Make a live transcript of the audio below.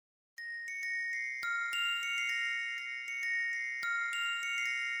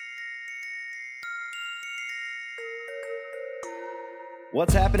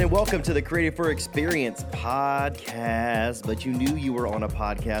What's happening? Welcome to the Creative for Experience podcast. But you knew you were on a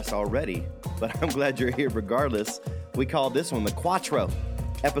podcast already. But I'm glad you're here regardless. We call this one the Quattro,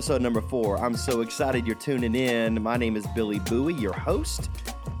 episode number 4. I'm so excited you're tuning in. My name is Billy Bowie, your host.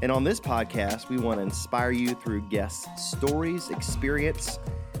 And on this podcast, we want to inspire you through guest stories, experience,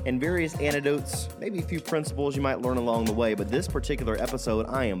 and various anecdotes, maybe a few principles you might learn along the way. But this particular episode,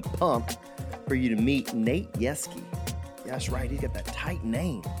 I am pumped for you to meet Nate Yeske. That's right, he's got that tight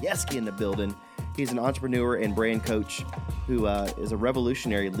name, Yeske, in the building. He's an entrepreneur and brand coach who is a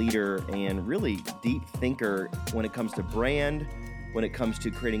revolutionary leader and really deep thinker when it comes to brand, when it comes to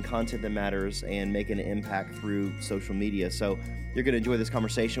creating content that matters and making an impact through social media. So you're going to enjoy this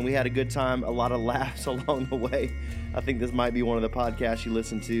conversation. We had a good time, a lot of laughs along the way. I think this might be one of the podcasts you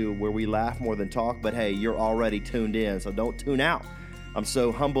listen to where we laugh more than talk, but hey, you're already tuned in, so don't tune out. I'm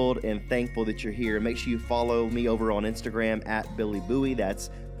so humbled and thankful that you're here. Make sure you follow me over on Instagram at Billy Bowie. That's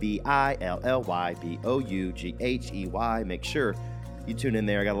BILLYBOUGHEY. Make sure you tune in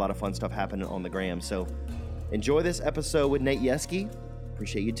there. I got a lot of fun stuff happening on the gram. So enjoy this episode with Nate Yeske.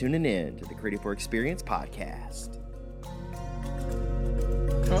 Appreciate you tuning in to the Creative for Experience podcast.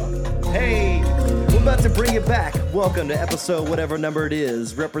 Hey, we're about to bring it back. Welcome to episode whatever number it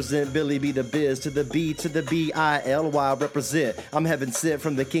is. Represent Billy B the Biz to the B to the BILY. Represent. I'm heaven sent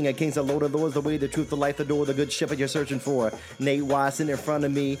from the King of Kings, the Lord of Lords, the way, the truth, the life, the door, the good shepherd you're searching for. Nate Watson in front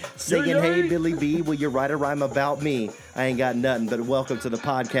of me, singing, hey Billy B, will you write a rhyme about me? I ain't got nothing, but welcome to the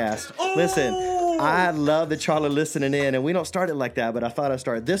podcast. Listen, I love that y'all are listening in, and we don't start it like that, but I thought I'd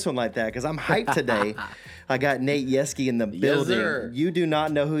start this one like that because I'm hyped today. I got Nate Yeske in the building. Yes, you do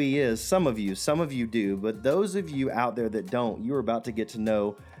not know who he is. Some of you do, but those of you out there that don't, you're about to get to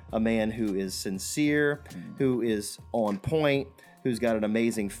know a man who is sincere, who is on point, who's got an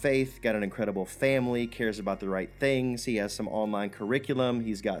amazing faith, got an incredible family, cares about the right things. He has some online curriculum.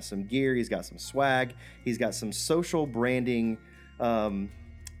 He's got some gear. He's got some swag. He's got some social branding. The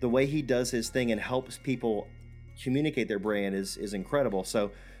way he does his thing and helps people communicate their brand is incredible.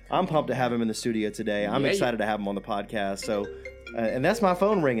 So I'm pumped to have him in the studio today. I'm excited to have him on the podcast. So, and that's my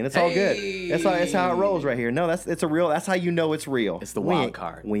phone ringing. It's all good. That's how it rolls right here. No, it's a real. That's how you know it's real. It's the wild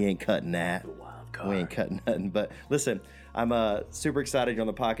card. We ain't cutting that. The wild card. We ain't cutting nothing. But listen, I'm super excited you're on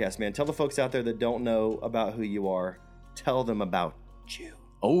the podcast, man. Tell the folks out there that don't know about who you are. Tell them about you.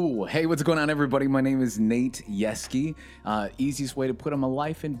 Oh, hey, what's going on, everybody? My name is Nate Yeske. Easiest way to put I'm a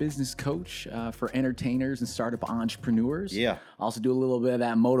life and business coach for entertainers and startup entrepreneurs. Yeah. Also do a little bit of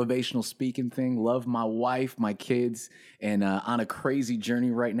that motivational speaking thing. Love my wife, my kids, and on a crazy journey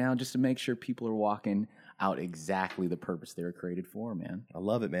right now just to make sure people are walking out exactly the purpose they were created for, man. I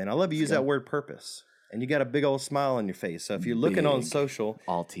love it, man. I love you use that word purpose. And you got a big old smile on your face. So if you're looking on social,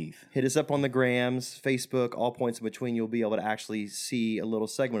 all teeth, hit us up on the grams, Facebook, all points in between. You'll be able to actually see a little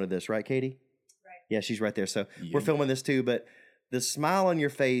segment of this, right, Katie? Right. Yeah, she's right there. So we're filming this too, but the smile on your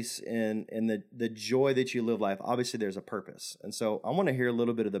face and the joy that you live life, obviously there's a purpose. And so I want to hear a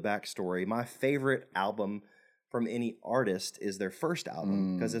little bit of the backstory. My favorite album from any artist is their first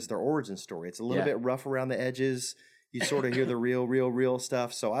album because it's their origin story. It's a little bit rough around the edges. You sort of hear the real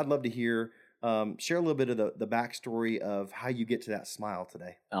stuff. So I'd love to hear share a little bit of the backstory of how you get to that smile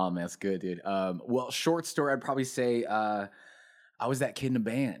today. Oh, man, that's good, dude. Well, short story, I'd probably say I was that kid in a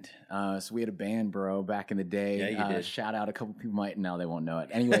band. So we had a band, bro, back in the day. Yeah, you did. Shout out. A couple people might, no, they won't know it.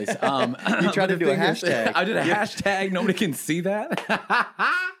 Anyways. You tried to do a hashtag. I did a hashtag. Nobody can see that.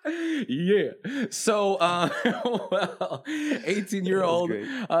 Yeah. So, well, 18-year-old.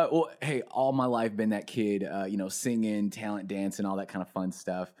 Well, hey, all my life been that kid, singing, talent dancing, all that kind of fun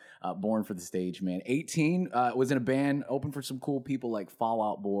stuff. Born for the stage, man. 18, was in a band, open for some cool people like Fall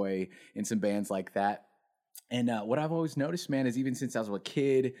Out Boy and some bands like that. And what I've always noticed, man, is even since I was a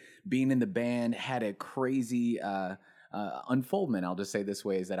kid, being in the band had a crazy unfoldment, I'll just say this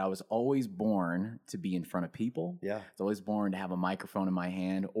way, is that I was always born to be in front of people. Yeah. I was always born to have a microphone in my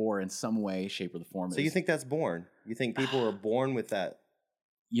hand or in some way, shape, or the form. So you think that's born? You think people are born with that?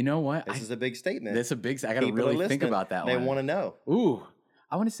 You know what? This is a big statement. That's a big, I got to really think about that one. They want to know. Ooh,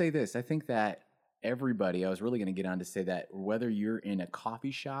 I want to say this. I think that everybody, I was really going to get on to say that whether you're in a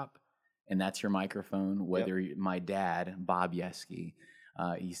coffee shop and that's your microphone, whether my dad, Bob Yeske,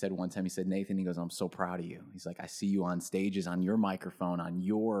 he said one time, he said, Nathan, he goes, I'm so proud of you. He's like, I see you on stages, on your microphone, on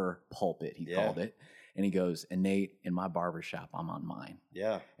your pulpit, he called it. And he goes, and Nate, in my barbershop, I'm on mine.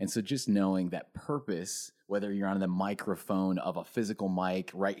 Yeah. And so just knowing that purpose, whether you're on the microphone of a physical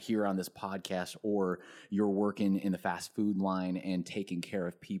mic right here on this podcast, or you're working in the fast food line and taking care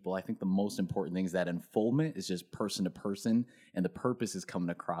of people, I think the most important thing is that unfoldment is just person to person, and the purpose is coming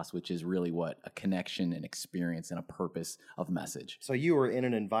across, which is really what a connection and experience and a purpose of message. So you were in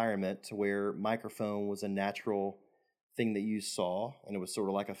an environment to where microphone was a natural thing that you saw, and it was sort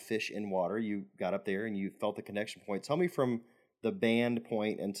of like a fish in water. You got up there and you felt the connection point. Tell me from the band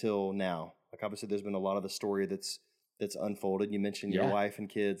point until now. Like obviously there's been a lot of the story that's unfolded. You mentioned your wife and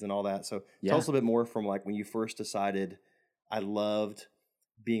kids and all that. So tell us a little bit more from like when you first decided I loved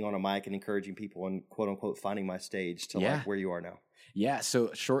being on a mic and encouraging people and quote unquote finding my stage to like where you are now. Yeah,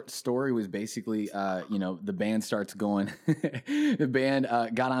 so short story was basically, the band starts going. The band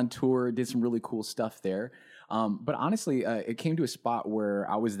got on tour, did some really cool stuff there. But honestly, it came to a spot where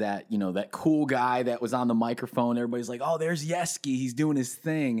I was that cool guy that was on the microphone. Everybody's like, oh, there's Yeski. He's doing his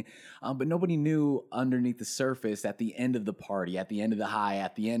thing. But nobody knew underneath the surface at the end of the party, at the end of the high,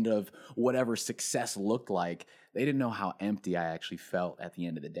 at the end of whatever success looked like. They didn't know how empty I actually felt at the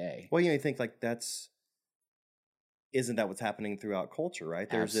end of the day. Well, you think like isn't that what's happening throughout culture, right?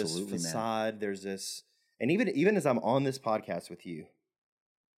 There's Absolutely, this facade, there's this, and even as I'm on this podcast with you,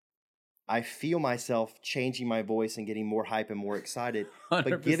 I feel myself changing my voice and getting more hype and more excited, 100%.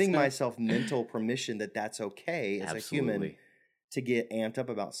 but giving myself mental permission that that's okay as a human to get amped up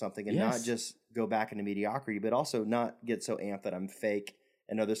about something and not just go back into mediocrity, but also not get so amped that I'm fake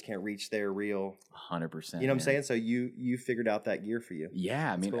and others can't reach their real 100%. You know what I'm saying? So you figured out that gear for you.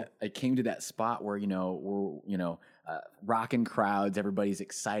 Yeah, I mean, cool. I came to that spot where we're rocking crowds, everybody's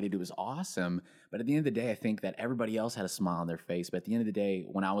excited. It was awesome. But at the end of the day, I think that everybody else had a smile on their face. But at the end of the day,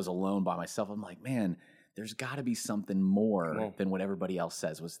 when I was alone by myself, I'm like, man, there's got to be something more than what everybody else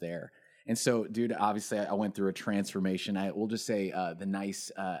says was there. And so, dude, obviously I went through a transformation. We'll just say the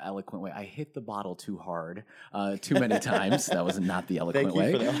nice, eloquent way. I hit the bottle too hard, too many times. That was not the eloquent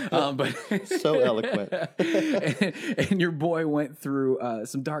way. But so eloquent. and your boy went through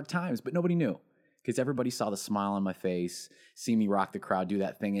some dark times, but nobody knew because everybody saw the smile on my face, see me rock the crowd, do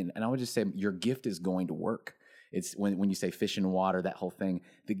that thing. And I would just say your gift is going to work. It's when you say fish in water, that whole thing,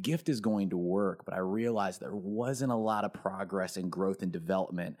 the gift is going to work. But I realized there wasn't a lot of progress and growth and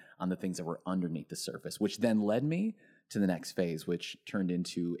development on the things that were underneath the surface, which then led me to the next phase, which turned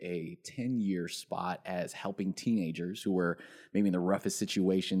into a 10-year spot as helping teenagers who were maybe in the roughest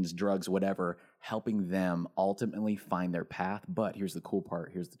situations, drugs, whatever, helping them ultimately find their path. But here's the cool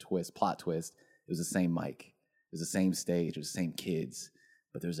part. Here's the plot twist. It was the same mic. It was the same stage. It was the same kids.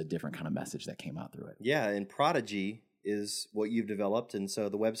 But there's a different kind of message that came out through it. Yeah, and Prodigy is what you've developed, and so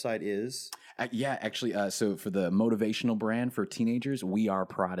the website is? So for the motivational brand for teenagers, we are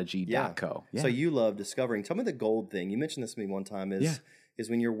prodigy.co. Yeah. So you love discovering. Tell me the gold thing. You mentioned this to me one time is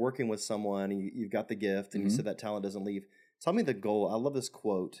when you're working with someone, and you've got the gift, and you said that talent doesn't leave. Tell me the goal. I love this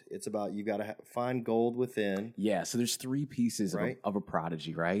quote. It's about you got to find gold within. Yeah. So there's three pieces of a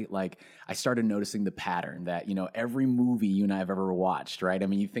prodigy, right? Like I started noticing the pattern that, every movie you and I have ever watched, right? I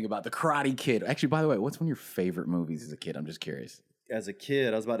mean, you think about The Karate Kid. Actually, by the way, what's one of your favorite movies as a kid? I'm just curious. As a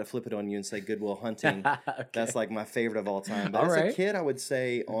kid, I was about to flip it on you and say Good Will Hunting. Okay. That's like my favorite of all time. But as a kid, I would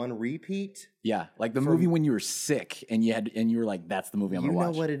say on repeat. Yeah, like the movie when you were sick and you were like, that's the movie I'm going to watch.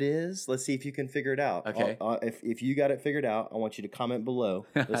 You know what it is? Let's see if you can figure it out. Okay. If you got it figured out, I want you to comment below.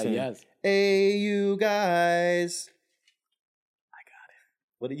 Listen, yes. Hey, you guys. I got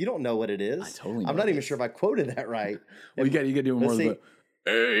it. What, you don't know what it is? I totally know. I'm not even sure if I quoted that right. Well, you got to do more of it.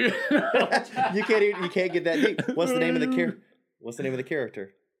 Hey. You can't get that deep. What's the name of the character? What's the name of the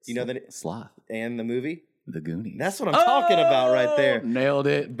character? You know the Sloth. And the movie? The Goonies. That's what I'm talking about right there. Nailed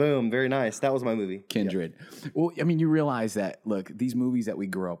it. Boom. Very nice. That was my movie. Kindred. Yeah. Well, I mean, you realize that, look, these movies that we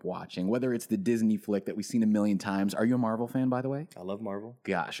grew up watching, whether it's the Disney flick that we've seen a million times. Are you a Marvel fan, by the way? I love Marvel.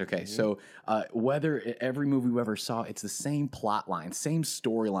 Gosh. Okay. Mm-hmm. So whether every movie we ever saw, it's the same plot line, same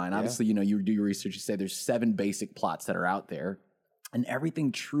storyline. Yeah. Obviously, you do your research. You say there's 7 basic plots that are out there. And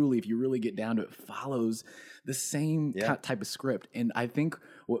everything truly, if you really get down to it, follows the same type of script. And I think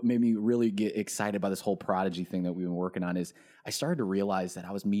what made me really get excited by this whole prodigy thing that we've been working on is I started to realize that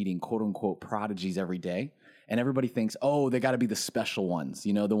I was meeting quote unquote prodigies every day. And everybody thinks, oh, they got to be the special ones,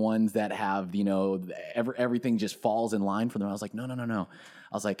 the ones that have, everything just falls in line for them. I was like, no.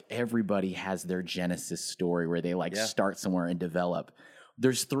 I was like, everybody has their Genesis story where they start somewhere and develop.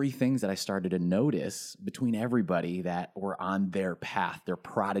 There's 3 things that I started to notice between everybody that were on their path, their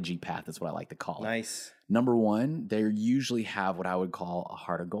prodigy path is what I like to call it. Nice. Number 1, they usually have what I would call a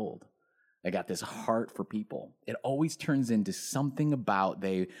heart of gold. They got this heart for people. It always turns into something about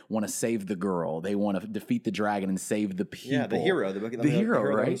they want to save the girl. They want to defeat the dragon and save the people. Yeah, the hero. The hero,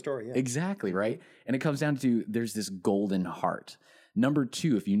 right? Of the story, yeah. Exactly, right? And it comes down to there's this golden heart. Number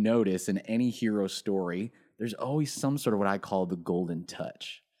two, if you notice in any hero story, there's always some sort of what I call the golden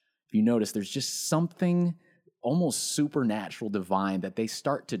touch. If you notice, there's just something almost supernatural, divine that they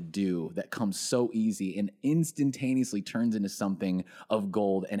start to do that comes so easy and instantaneously turns into something of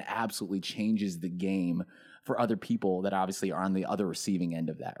gold and absolutely changes the game for other people that obviously are on the other receiving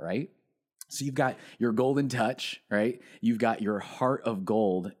end of that, right? So you've got your golden touch, right? You've got your heart of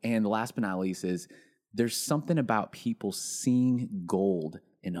gold. And last but not least is there's something about people seeing gold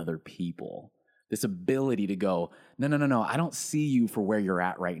in other people. This ability to go, no, I don't see you for where you're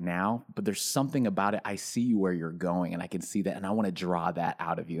at right now, but there's something about it. I see you where you're going, and I can see that, and I want to draw that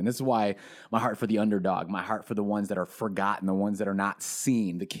out of you. And this is why my heart for the underdog, my heart for the ones that are forgotten, the ones that are not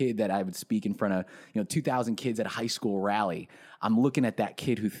seen, the kid that I would speak in front of 2,000 kids at a high school rally. I'm looking at that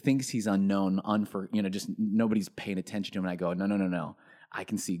kid who thinks he's unknown, just nobody's paying attention to him, and I go, no. I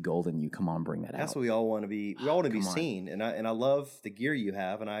can see gold in you. Come on, bring that out. That's what we all want to be. We all want to be seen, and I love the gear you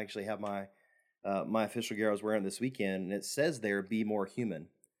have, and I actually have my official gear I was wearing this weekend, and it says there, be more human.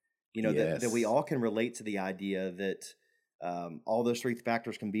 That we all can relate to the idea that all those three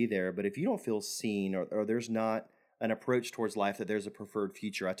factors can be there, but if you don't feel seen or there's not an approach towards life, that there's a preferred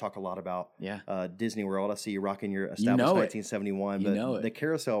future. I talk a lot about Disney World. I see you rocking your established 1971, but the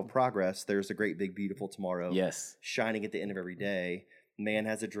Carousel of Progress, there's a great, big, beautiful tomorrow shining at the end of every day. Man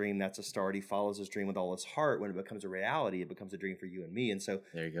has a dream, that's a start. He follows his dream with all his heart. When it becomes a reality, it becomes a dream for you and me. And so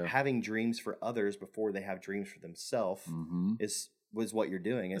there you go. Having dreams for others before they have dreams for themselves was what you're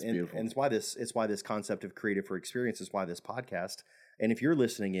doing. That's and beautiful. And it's why this concept of creative for experience is why this podcast. And if you're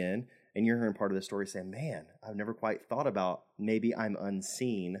listening in and you're hearing part of the story saying, man, I've never quite thought about maybe I'm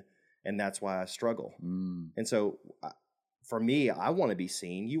unseen and that's why I struggle. And so for me, I want to be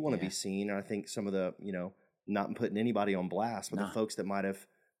seen. You want to be seen. And I think some of the, not putting anybody on blast, but the folks that might have,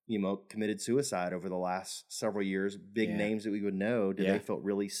 committed suicide over the last several years, big names that we would know, did they feel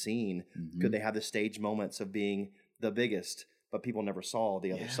really seen? Could they have the stage moments of being the biggest, but people never saw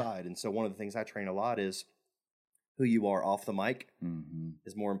the other side? And so one of the things I train a lot is who you are off the mic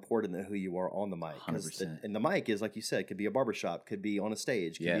is more important than who you are on the mic. 100%. And the mic is, like you said, could be a barbershop, could be on a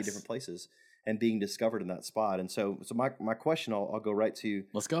stage, could be different places, and being discovered in that spot. And so my question, I'll go right to.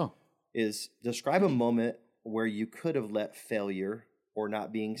 Let's go. Is describe a moment where you could have let failure or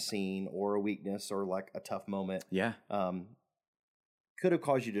not being seen or a weakness or like a tough moment could have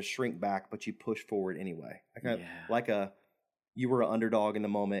caused you to shrink back, but you pushed forward anyway. You were an underdog in the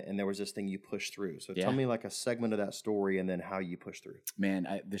moment and there was this thing you pushed through. So tell me like a segment of that story and then how you pushed through. Man,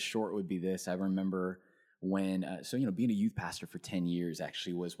 the short would be this. I remember when, being a youth pastor for 10 years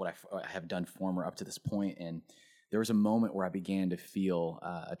actually was what I have done former up to this point. And there was a moment where I began to feel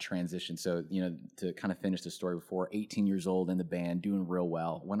a transition. So, to kind of finish the story before, 18 years old in the band, doing real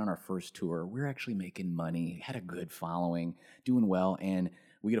well, went on our first tour. We were actually making money, had a good following, doing well. And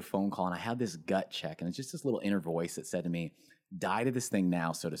we get a phone call and I had this gut check. And it's just this little inner voice that said to me, die to this thing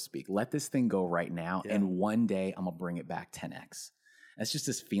now, so to speak. Let this thing go right now. Yeah. And one day I'm going to bring it back 10X. That's just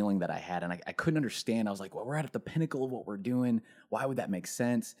this feeling that I had. And I couldn't understand. I was like, well, we're at the pinnacle of what we're doing. Why would that make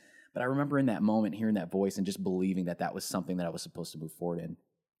sense? But I remember in that moment hearing that voice and just believing that that was something that I was supposed to move forward in.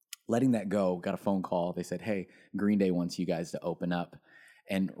 Letting that go, got a phone call. They said, hey, Green Day wants you guys to open up.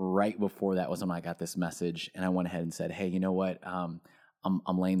 And right before that was when I got this message. And I went ahead and said, hey, you know what? I'm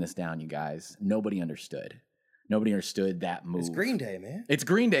laying this down, you guys. Nobody understood that move. It's Green Day, man. It's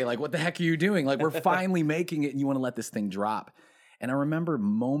Green Day. Like, what the heck are you doing? Like, we're finally making it and you want to let this thing drop. And I remember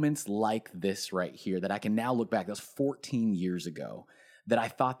moments like this right here that I can now look back. That was 14 years ago. That I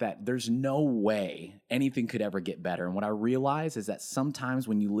thought that there's no way anything could ever get better. And what I realized is that sometimes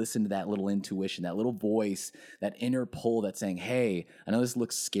when you listen to that little intuition, that little voice, that inner pull that's saying, hey, I know this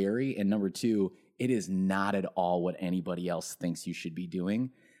looks scary. And number two, it is not at all what anybody else thinks you should be doing.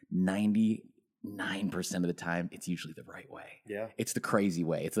 99% of the time, it's usually the right way. Yeah. It's the crazy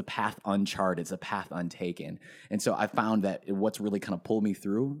way. It's a path uncharted. It's a path untaken. And so I found that what's really kind of pulled me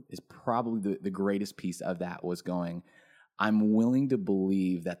through is probably the greatest piece of that was going, I'm willing to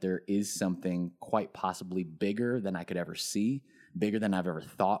believe that there is something quite possibly bigger than I could ever see, bigger than I've ever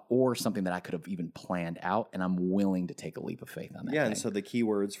thought, or something that I could have even planned out, and I'm willing to take a leap of faith on that. Yeah, and so the key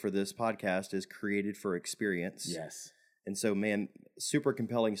words for this podcast is created for experience. Yes. And so, man, super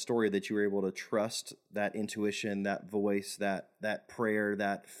compelling story that you were able to trust that intuition, that voice, that prayer,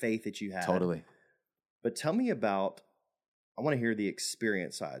 that faith that you had. Totally. But tell me about I want to hear the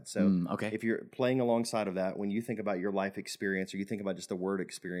experience side. So okay. if you're playing alongside of that, when you think about your life experience or you think about just the word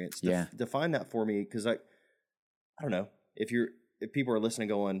experience, define that for me. Cause I don't know if people are listening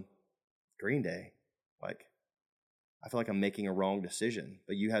going Green Day, like I feel like I'm making a wrong decision,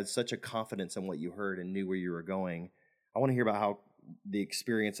 but you had such a confidence in what you heard and knew where you were going. I want to hear about how the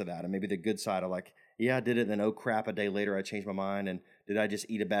experience of that and maybe the good side of like, yeah, I did it. And then, oh crap, a day later I changed my mind. And did I just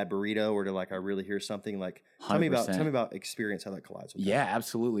eat a bad burrito or did like I really hear something? Like tell me about experience, how that collides with that.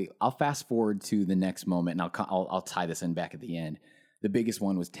 Absolutely. I'll fast forward to the next moment and I'll tie this in back at the end. The biggest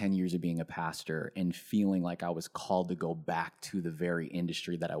one was 10 years of being a pastor and feeling like I was called to go back to the very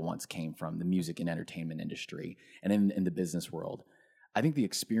industry that I once came from, the music and entertainment industry and in the business world. I think the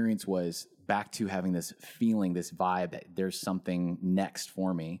experience was back to having this feeling, this vibe that there's something next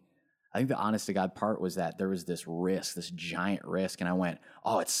for me. I think the honest to God part was that there was this risk, this giant risk. And I went,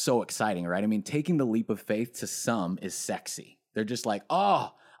 oh, it's so exciting, right? I mean, taking the leap of faith to some is sexy. They're just like,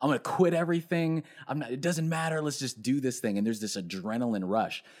 oh, I'm going to quit everything. It doesn't matter. Let's just do this thing. And there's this adrenaline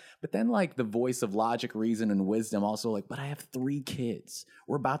rush. But then like the voice of logic, reason, and wisdom also like, but I have 3 kids.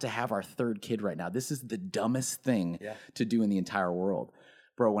 We're about to have our 3rd kid right now. This is the dumbest thing to do in the entire world.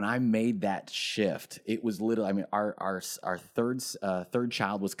 Bro, when I made that shift, it was literally, I mean, our third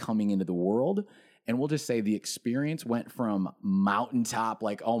child was coming into the world. And we'll just say the experience went from mountaintop,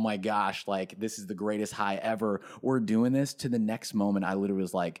 like, oh my gosh, like this is the greatest high ever. We're doing this, to the next moment. I literally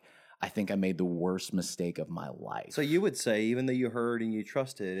was like, I think I made the worst mistake of my life. So you would say, even though you heard and you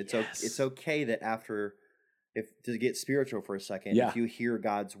trusted, it's okay that after, to get spiritual for a second, if you hear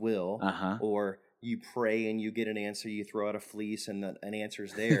God's will or you pray and you get an answer, you throw out a fleece and an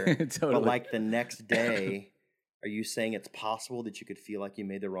answer's there. Totally. But like the next day, are you saying it's possible that you could feel like you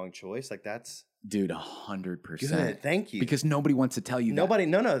made the wrong choice? Like that's... Dude, 100%. Good, thank you. Because nobody wants to tell you that.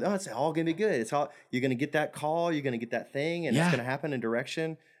 No, it's all going to be good. It's all, you're going to get that call, you're going to get that thing, and it's going to happen in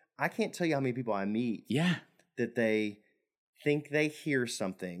direction. I can't tell you how many people I meet that they think they hear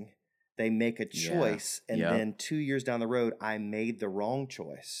something, they make a choice, and then 2 years down the road, I made the wrong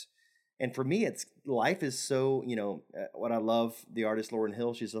choice. And for me, life is so, what I love, the artist Lauryn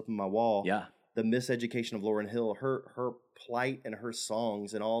Hill, she's up on my wall. Yeah. The miseducation of Lauryn Hill, her plight and her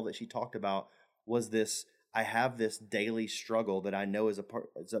songs and all that she talked about was this, I have this daily struggle that I know is a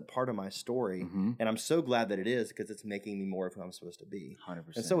part of my story. Mm-hmm. And I'm so glad that it is, because it's making me more of who I'm supposed to be.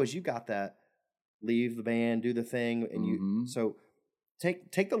 100%. And so as you got that, leave the band, do the thing, and so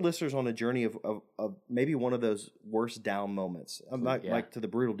take the listeners on a journey of maybe one of those worst down moments. I'm not like to the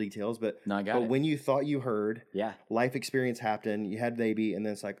brutal details, but when you thought you heard, life experience happened, you had baby, and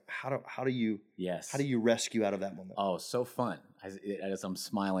then it's like, how do you rescue out of that moment? Oh, so fun. As I'm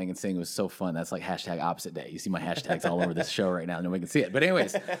smiling and saying it was so fun, that's like hashtag opposite day. You see my hashtags all over this show right now. Nobody can see it. But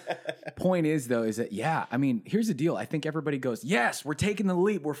anyways, point is though, is that, I mean, here's the deal. I think everybody goes, yes, we're taking the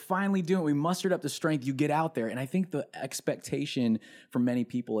leap. We're finally doing it. We mustered up the strength. You get out there. And I think the expectation for many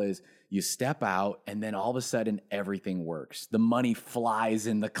people is you step out and then all of a sudden everything works. The money flies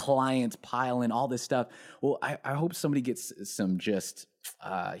in, the clients pile in, all this stuff. Well, I hope somebody gets some just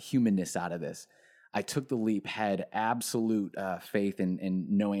humanness out of this. I took the leap, had absolute faith in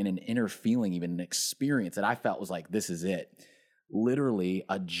knowing, an inner feeling, even an experience that I felt was like, this is it. Literally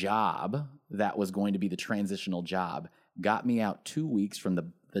a job that was going to be the transitional job got me out 2 weeks from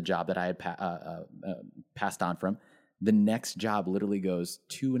the job that I had passed on from. The next job literally goes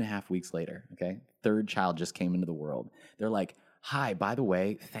 2.5 weeks later, okay? 3rd child just came into the world. They're like, hi, by the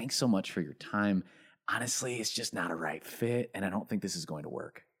way, thanks so much for your time. Honestly, it's just not a right fit, and I don't think this is going to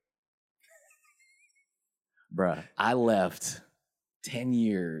work. Bruh, I left 10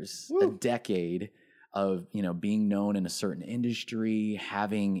 years, a decade of, being known in a certain industry,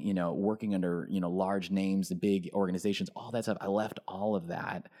 having, working under, large names, the big organizations, all that stuff. I left all of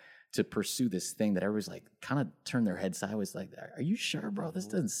that to pursue this thing that everybody's like, kind of turned their head sideways, like, are you sure, bro? This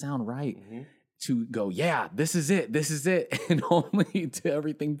doesn't sound right. Mm-hmm. To go, this is it. And only to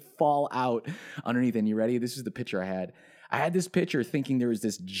everything fall out underneath. And you ready? This is the picture I had. I had this picture thinking there was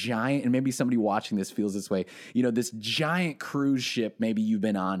this giant, and maybe somebody watching this feels this way, this giant cruise ship maybe you've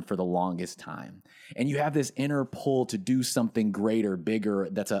been on for the longest time. And you have this inner pull to do something greater, bigger,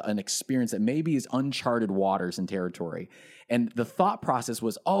 that's an experience that maybe is uncharted waters and territory. And the thought process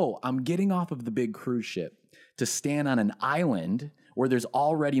was, I'm getting off of the big cruise ship to stand on an island where there's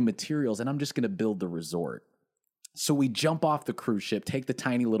already materials, and I'm just going to build the resort. So we jump off the cruise ship, take the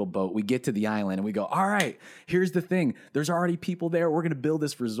tiny little boat, we get to the island, and we go, all right, here's the thing. There's already people there. We're going to build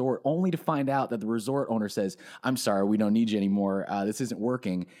this resort, only to find out that the resort owner says, I'm sorry, we don't need you anymore. This isn't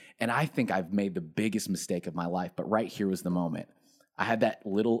working. And I think I've made the biggest mistake of my life, but right here was the moment. I had that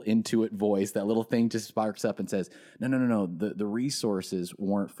little Intuit voice, that little thing just sparks up and says, no. The resources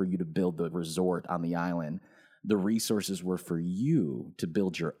weren't for you to build the resort on the island. The resources were for you to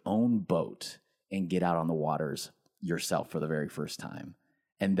build your own boat and get out on the waters yourself for the very first time.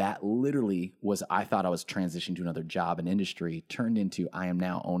 And that literally was, I thought I was transitioning to another job and industry, turned into I am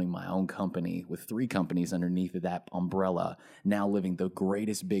now owning my own company with 3 companies underneath of that umbrella, now living the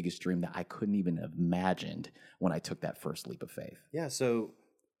greatest, biggest dream that I couldn't even have imagined when I took that first leap of faith. Yeah, so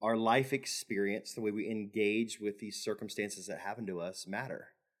our life experience, the way we engage with these circumstances that happen to us matter.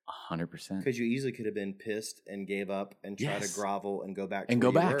 100%. Because you easily could have been pissed and gave up and try to grovel and go back to and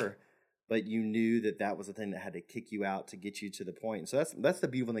where go you back. were. But you knew that that was the thing that had to kick you out to get you to the point. So that's the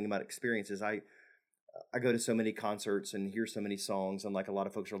beautiful thing about experiences. I go to so many concerts and hear so many songs, and like a lot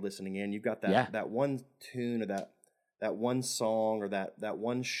of folks are listening in. You've got that one tune or that one song or that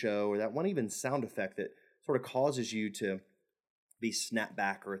one show or that one even sound effect that sort of causes you to be snapped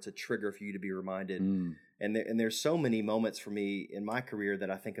back, or it's a trigger for you to be reminded. And there's so many moments for me in my career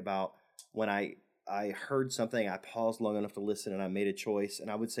that I think about when I heard something, I paused long enough to listen, and I made a choice.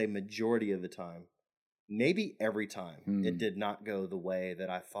 And I would say majority of the time, maybe every time, it did not go the way that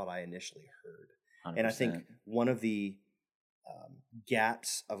I thought I initially heard. 100%. And I think one of the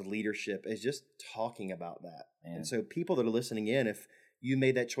gaps of leadership is just talking about that. Man. And so people that are listening in, if you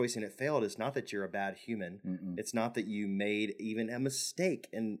made that choice and it failed, it's not that you're a bad human. It's not that you made even a mistake.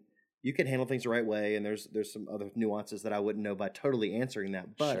 And you can handle things the right way. And there's some other nuances that I wouldn't know by totally answering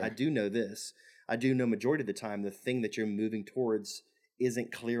that. But sure. I do know this. I do know majority of the time the thing that you're moving towards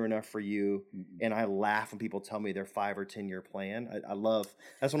isn't clear enough for you. And I laugh when people tell me their 5 or 10 year plan. I love,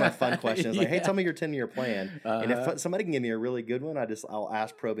 that's one of my fun questions. Like, hey, tell me your 10-year plan. And if somebody can give me a really good one, I'll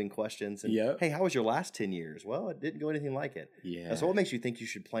ask probing questions. And hey, how was your last 10 years? Well, it didn't go anything like it. So what makes you think you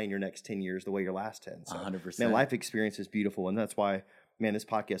should plan your next 10 years the way your last 10? So, 100%. Man, life experience is beautiful. And that's why, man, this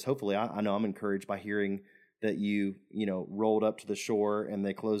podcast, hopefully I know I'm encouraged by hearing that you rolled up to the shore and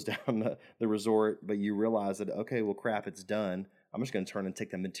they closed down the resort, but you realize that, okay, well, crap, it's done. I'm just going to turn and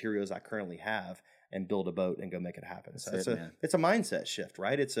take the materials I currently have and build a boat and go make it happen. So it's a mindset shift,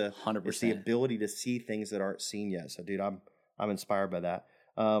 right? It's 100%. It's the ability to see things that aren't seen yet. So, dude, I'm inspired by that.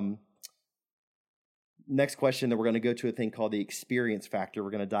 Next question that we're going to go to a thing called the experience factor.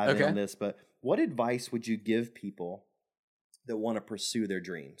 We're going to dive in on this, but what advice would you give people that want to pursue their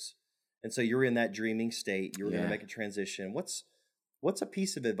dreams? And so you're in that dreaming state. You're going to make a transition. What's a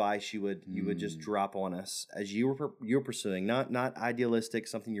piece of advice you would just drop on us as you're pursuing? Not idealistic,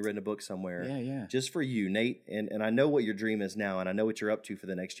 something you read in a book somewhere. Just for you, Nate. And I know what your dream is now, and I know what you're up to for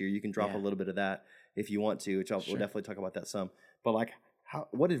the next year. You can drop a little bit of that if you want to, which we'll definitely talk about that some. But like,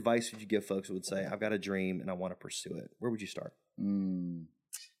 what advice would you give folks who would say, I've got a dream and I want to pursue it? Where would you start? I'd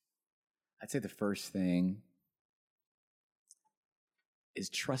say the first thing is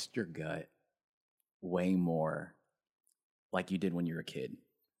trust your gut way more like you did when you were a kid.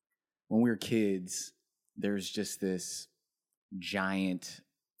 When we were kids, there's just this giant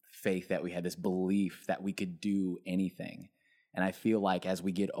faith that we had, this belief that we could do anything. And I feel like as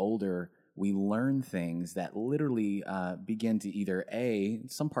we get older, we learn things that literally begin to either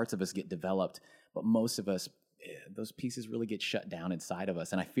some parts of us get developed, but most of us, those pieces really get shut down inside of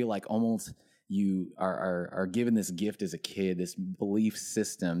us. And I feel like almost you are given this gift as a kid, this belief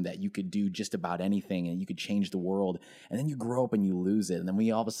system that you could do just about anything and you could change the world. And then you grow up and you lose it. And then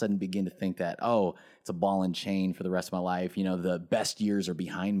we all of a sudden begin to think that, oh, it's a ball and chain for the rest of my life. The best years are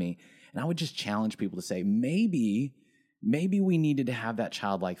behind me. And I would just challenge people to say, maybe we needed to have that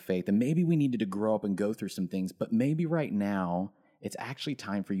childlike faith, and maybe we needed to grow up and go through some things, but maybe right now it's actually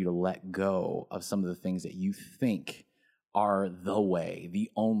time for you to let go of some of the things that you think are the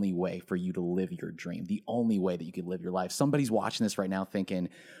only way for you to live your dream, the only way that you could live your life. Somebody's watching this right now thinking,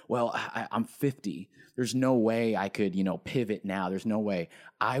 well, I'm 50. There's no way I could, pivot now. There's no way.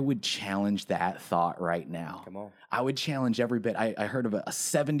 I would challenge that thought right now. Come on. I would challenge every bit. I heard of a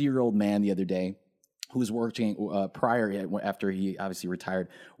 70-year-old man the other day who was working after he obviously retired,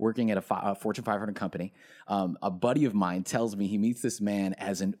 working at a Fortune 500 company. A buddy of mine tells me he meets this man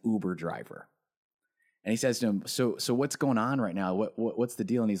as an Uber driver. And he says to him, so what's going on right now? What's the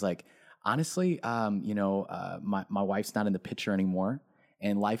deal? And he's like, honestly, my wife's not in the picture anymore.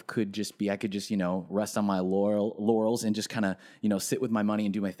 And life could just be, I could just, rest on my laurels and just kind of, sit with my money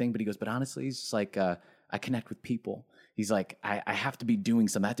and do my thing. But he goes, but honestly, he's just like, I connect with people. He's like, I have to be doing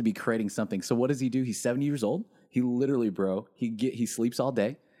something. I have to be creating something. So what does he do? He's 70 years old. He literally, bro, he sleeps all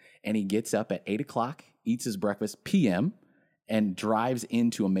day and he gets up at 8 o'clock, eats his breakfast PM, and drives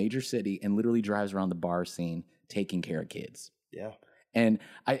into a major city and literally drives around the bar scene taking care of kids. Yeah. And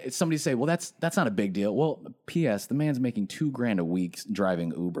somebody say, well, that's not a big deal. Well, P.S. the man's making $2,000 a week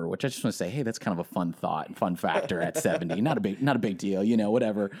driving Uber, which I just want to say, hey, that's kind of a fun thought, fun factor at 70. Not a big deal,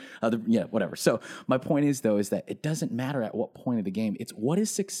 whatever. Whatever. So my point is, though, is that it doesn't matter at what point of the game. It's what is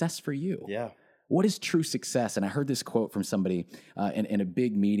success for you? Yeah. What is true success? And I heard this quote from somebody in a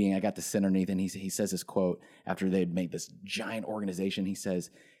big meeting. I got to sit underneath, and he says this quote after they'd made this giant organization. He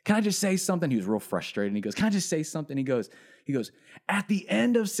says, can I just say something? He was real frustrated. And he goes, can I just say something? He goes, at the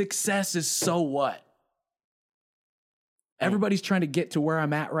end of success is so what? Everybody's trying to get to where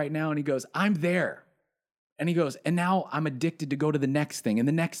I'm at right now. And he goes, I'm there. And he goes, and now I'm addicted to go to the next thing and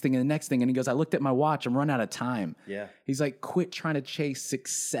the next thing and the next thing. And he goes, I looked at my watch, I'm running out of time. Yeah. He's like, quit trying to chase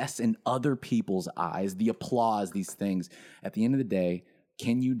success in other people's eyes, the applause, these things. At the end of the day,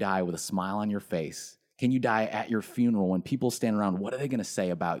 can you die with a smile on your face? Can you die at your funeral when people stand around? What are they going to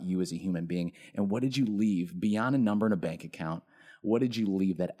say about you as a human being? And what did you leave beyond a number in a bank account? What did you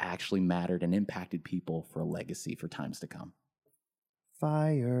leave that actually mattered and impacted people for a legacy for times to come?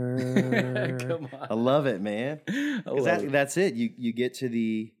 Fire. Come on. I love it, man. That's it. You get to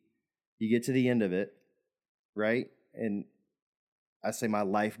the end of it, right? And I say my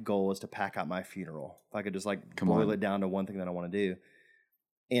life goal is to pack out my funeral. If I could just boil it down to one thing that I want to do.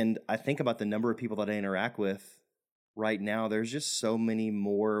 And I think about the number of people that I interact with right now. There's just so many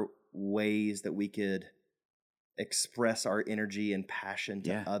more ways that we could express our energy and passion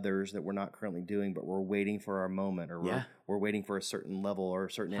to others that we're not currently doing, but we're waiting for our moment, or we're waiting for a certain level or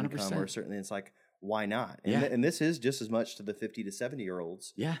a certain 100%. Income or a certain, it's like, why not? And this is just as much to the 50 to 70 year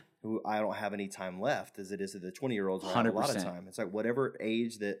olds who I don't have any time left as it is to the 20 year olds who have a lot of time. It's like whatever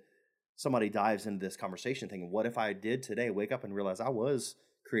age that somebody dives into this conversation thinking, what if I did today wake up and realize I was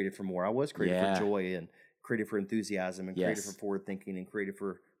created for more, I was created for joy and created for enthusiasm and created for forward thinking and created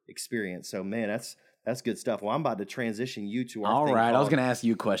for experience. So man, that's good stuff. Well, I'm about to transition you to our thing. All right. I was going to ask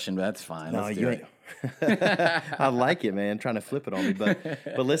you a question, but that's fine. No, I like it, man. Trying to flip it on me. But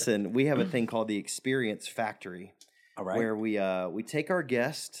listen, we have a thing called the Experience Factory. All right. Where we take our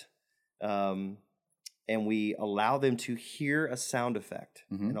guest and we allow them to hear a sound effect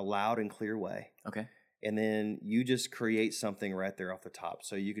in a loud and clear way. Okay. And then you just create something right there off the top.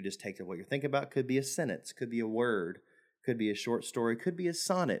 So you could just take what you're thinking about. Could be a sentence. Could be a word. Could be a short story, could be a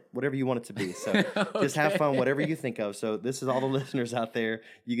sonnet, whatever you want it to be. So just have fun, whatever you think of. So this is all the listeners out there.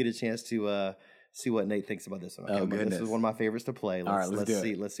 You get a chance to see what Nate thinks about this one. Okay, goodness. This is one of my favorites to play. Let's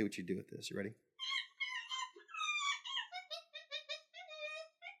see. Let's see what you do with this. You ready?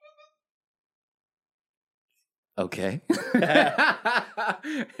 Okay.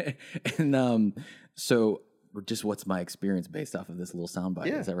 And so just what's my experience based off of this little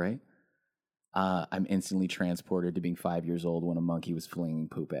soundbite? Is that right? I'm instantly transported to being 5 years old when a monkey was flinging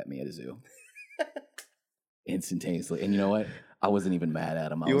poop at me at a zoo. Instantaneously. And you know what? I wasn't even mad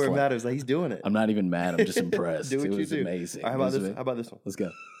at him. You weren't mad. I was like, he's doing it. I'm not even mad. I'm just impressed. Do what it you was do. Amazing. All right, how about this one? Let's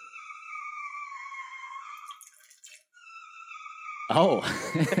go. Oh.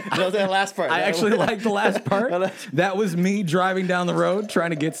 That was that last part. I actually like the last part. That was me driving down the road trying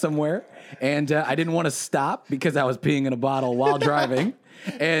to get somewhere. And I didn't want to stop because I was peeing in a bottle while driving.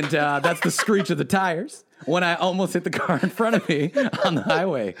 And that's the screech of the tires when I almost hit the car in front of me on the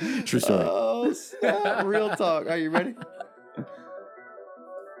highway. True story. Oh, snap. Real talk. Are you ready?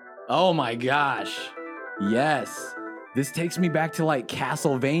 Oh, my gosh. Yes. This takes me back to like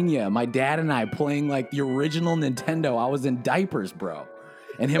Castlevania. My dad and I playing like the original Nintendo. I was in diapers, bro.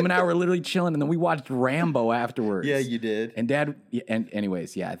 And him and I were literally chilling, and then we watched Rambo afterwards. Yeah, you did. And Dad, and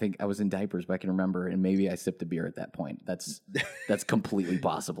anyways, I think I was in diapers, but I can remember, and maybe I sipped a beer at that point. That's completely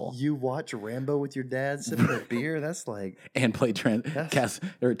possible. You watch Rambo with your dad sipping a beer? That's like... And played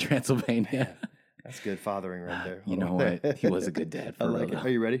Transylvania. Man, that's good fathering right there. You know what? He was a good dad. For I like it. Are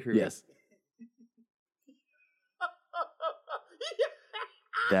you ready? Yes.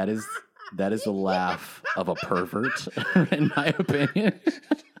 That is the laugh of a pervert, in my opinion.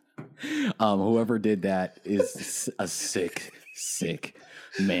 Whoever did that is a sick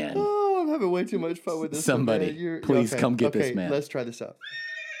man. Oh, I'm having way too much fun with this. Somebody, please come get this man. Let's try this out.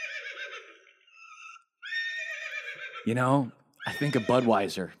 You know, I think of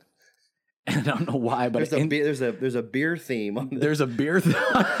Budweiser. And I don't know why, but there's a beer theme on this. There's a beer theme.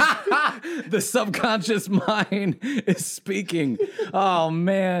 The subconscious mind is speaking. Oh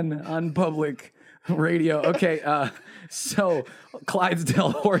man, on public radio. Okay, so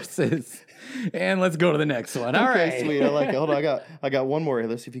Clydesdale horses, and let's go to the next one. All right, sweet. I like it. Hold on, I got one more.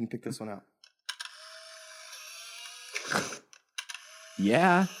 Let's see if you can pick this one out.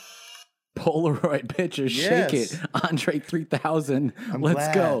 Yeah. Polaroid picture. Shake it. Andre 3000.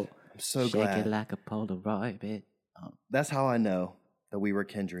 Let's go. I'm so glad. Shake it like a Polaroid bit. That's how I know that we were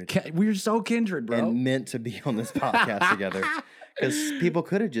kindred. We're so kindred, bro. And meant to be on this podcast together. Because people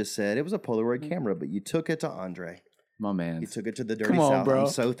could have just said it was a Polaroid camera, but you took it to Andre. My man. You took it to the dirty South. Bro. I'm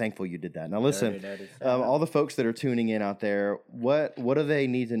so thankful you did that. Now listen, all the folks that are tuning in out there, what do they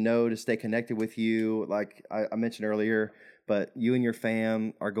need to know to stay connected with you? Like I mentioned earlier, but you and your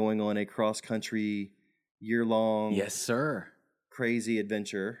fam are going on a cross-country, year-long, yes, sir, crazy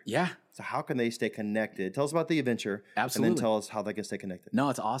adventure. Yeah. So how can they stay connected? Tell us about the adventure. Absolutely. And then tell us how they can stay connected. No,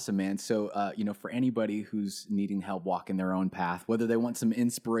 it's awesome, man. So, for anybody who's needing help walking their own path, whether they want some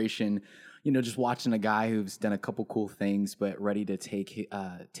inspiration, just watching a guy who's done a couple cool things, but ready to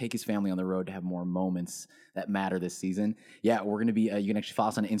take his family on the road to have more moments that matter this season. Yeah, we're going to be, you can actually follow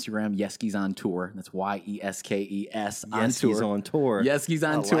us on Instagram, Yeskis on Tour. That's YESKES on tour. Yeskis on tour. Yeskis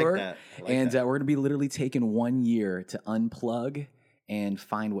on tour. Like that. And we're going to be literally taking 1 year to unplug and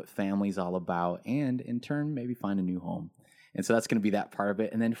find what family's all about, and in turn, maybe find a new home. And so that's going to be that part of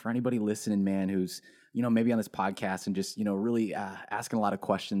it. And then for anybody listening, man, who's, maybe on this podcast and just, really asking a lot of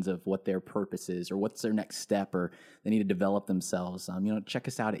questions of what their purpose is or what's their next step, or they need to develop themselves, check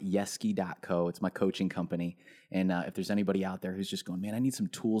us out at yeski.co. It's my coaching company. And if there's anybody out there who's just going, man, I need some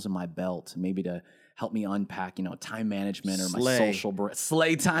tools in my belt, maybe to help me unpack, time management or my social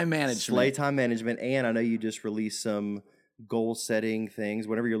slay time management. And I know you just released some goal setting things.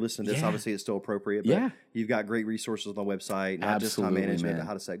 Whenever you're listening to this, obviously it's still appropriate, but you've got great resources on the website, not just time management, but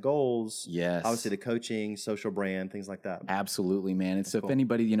how to set goals. Yes. Obviously the coaching, social brand, things like that. Absolutely, man. And so if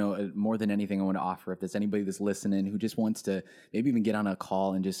anybody, more than anything I want to offer, if there's anybody that's listening who just wants to maybe even get on a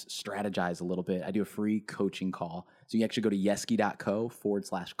call and just strategize a little bit, I do a free coaching call. So you actually go to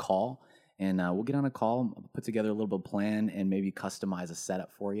yeski.co/call. And we'll get on a call, put together a little bit of plan, and maybe customize a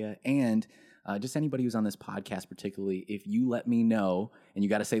setup for you. And just anybody who's on this podcast, particularly, if you let me know, and you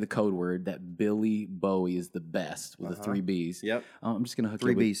got to say the code word, that Billy Bowie is the best with the 3 B's. Yep. I'm just going to hook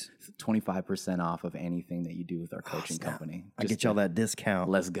 3 you B's. with 25% off of anything that you do with our coaching company. I get y'all that discount.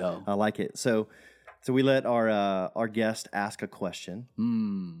 Let's go. I like it. So we let our guest ask a question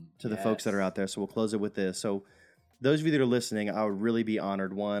to the folks that are out there. So we'll close it with this. So those of you that are listening, I would really be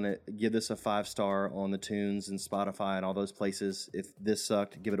honored. One, give this a 5-star on the Tunes and Spotify and all those places. If this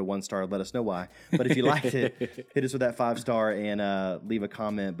sucked, give it a 1-star. Let us know why. But if you liked it, hit us with that 5-star and leave a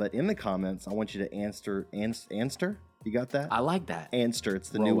comment. But in the comments, I want you to answer. You got that? I like that. Answer. It's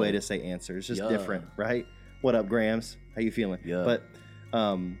the new way to say answer. It's just different, right? What up, Grams? How you feeling? Yeah. But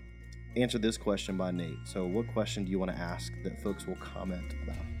answer this question by Nate. So what question do you want to ask that folks will comment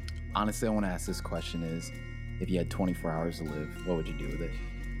about? Honestly, I want to ask this question is, if you had 24 hours to live, what would you do with it?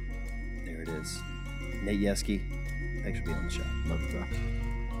 There it is. Nate Yeski, thanks for being on the show. Love you, bro.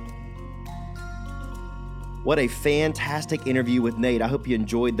 What a fantastic interview with Nate. I hope you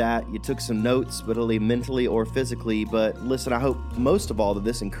enjoyed that. You took some notes, whether mentally or physically. But listen, I hope most of all that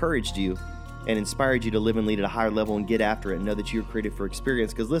this encouraged you and inspired you to live and lead at a higher level and get after it and know that you're created for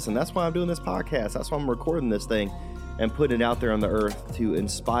experience. Because listen, that's why I'm doing this podcast. That's why I'm recording this thing and putting it out there on the earth to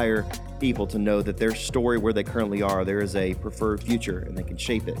inspire people to know that their story where they currently are, there is a preferred future and they can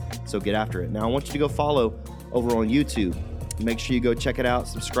shape it. So get after it. Now I want you to go follow over on YouTube. Make sure you go check it out,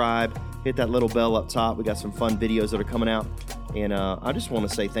 subscribe, hit that little bell up top. We got some fun videos that are coming out. And I just want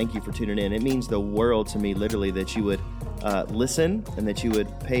to say thank you for tuning in. It means the world to me, literally, that you would listen and that you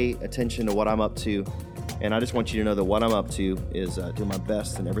would pay attention to what I'm up to. And I just want you to know that what I'm up to is doing my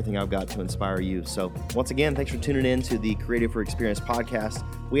best and everything I've got to inspire you. So once again, thanks for tuning in to the Creative for Experience podcast.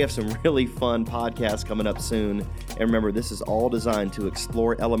 We have some really fun podcasts coming up soon. And remember, this is all designed to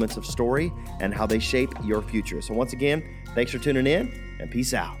explore elements of story and how they shape your future. So once again, thanks for tuning in and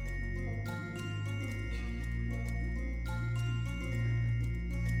peace out.